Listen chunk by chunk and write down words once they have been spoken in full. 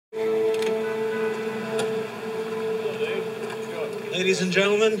Ladies and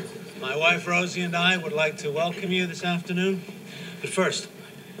gentlemen, my wife Rosie and I would like to welcome you this afternoon. But first,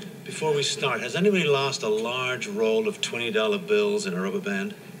 before we start, has anybody lost a large roll of $20 bills in a rubber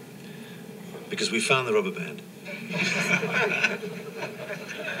band? Because we found the rubber band.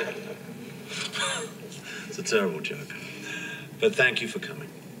 It's a terrible joke. But thank you for coming.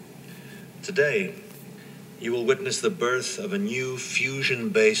 Today, you will witness the birth of a new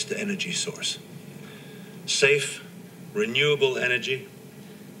fusion-based energy source. Safe, renewable energy,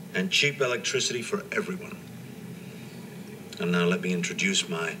 and cheap electricity for everyone. And now let me introduce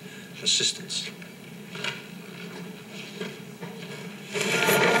my assistants.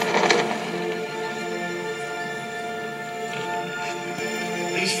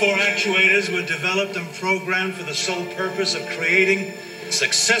 These 4 actuators were developed and programmed for the sole purpose of creating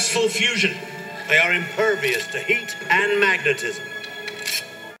successful fusion. They are impervious to heat and magnetism.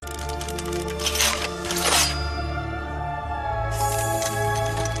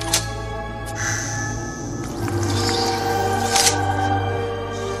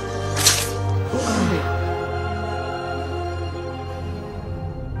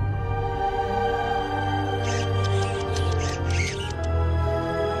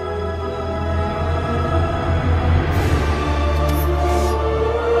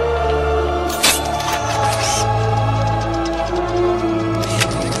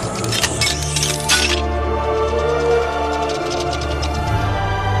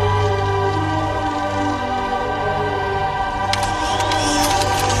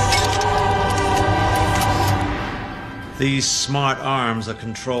 These smart arms are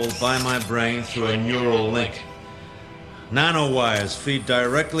controlled by my brain through a neural link. Nanowires feed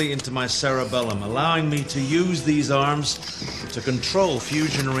directly into my cerebellum, allowing me to use these arms to control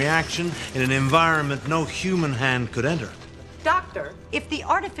fusion reaction in an environment no human hand could enter. Doctor, if the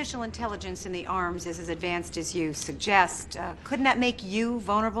artificial intelligence in the arms is as advanced as you suggest, couldn't that make you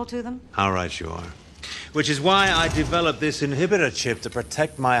vulnerable to them? How right you are. Which is why I developed this inhibitor chip to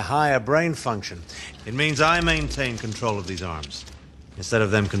protect my higher brain function. It means I maintain control of these arms, instead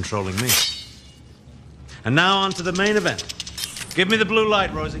of them controlling me. And now on to the main event. Give me the blue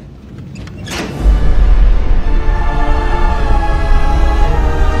light, Rosie.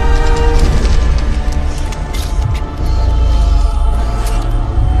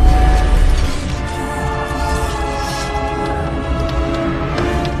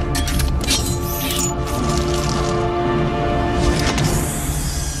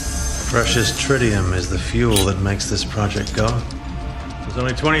 Precious tritium is the fuel that makes this project go. There's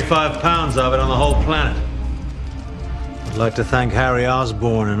only 25 pounds of it on the whole planet. I'd like to thank Harry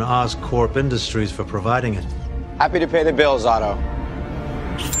Osborn and Oscorp Industries for providing it. Happy to pay the bills, Otto.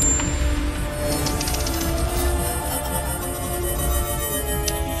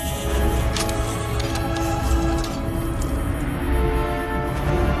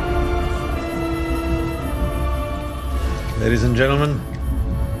 Ladies and gentlemen,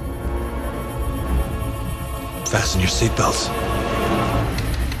 fasten your seatbelts.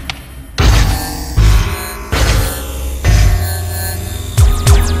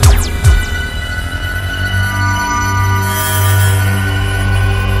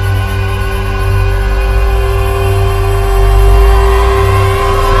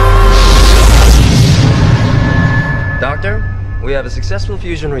 Doctor, we have a successful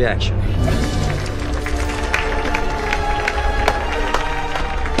fusion reaction.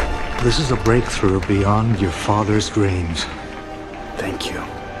 This is a breakthrough beyond your father's dreams. Thank you.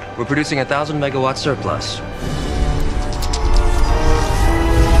 We're producing 1,000 megawatt surplus.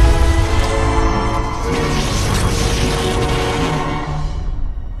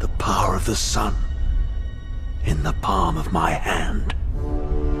 The power of the sun in the palm of my hand.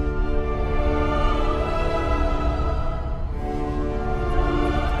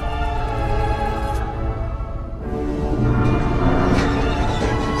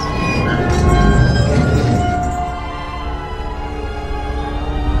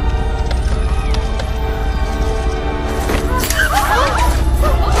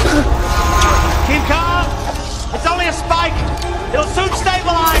 It'll soon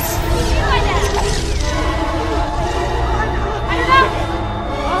stabilize!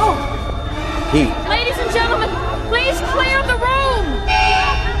 Heat. Ladies and gentlemen, please clear the room!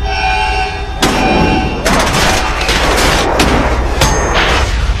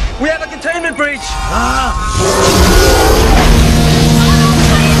 We have a containment breach!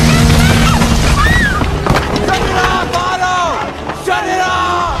 Shut it off, Otto! Shut it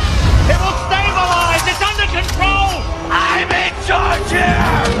off! It will stabilize! It's under control! I'm in charge here!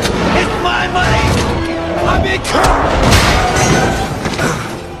 It's my money! I'm in charge!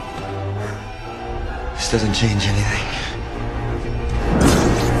 This doesn't change anything.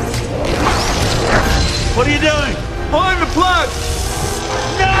 What are you doing? Pulling the plug!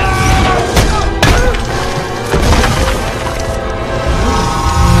 No!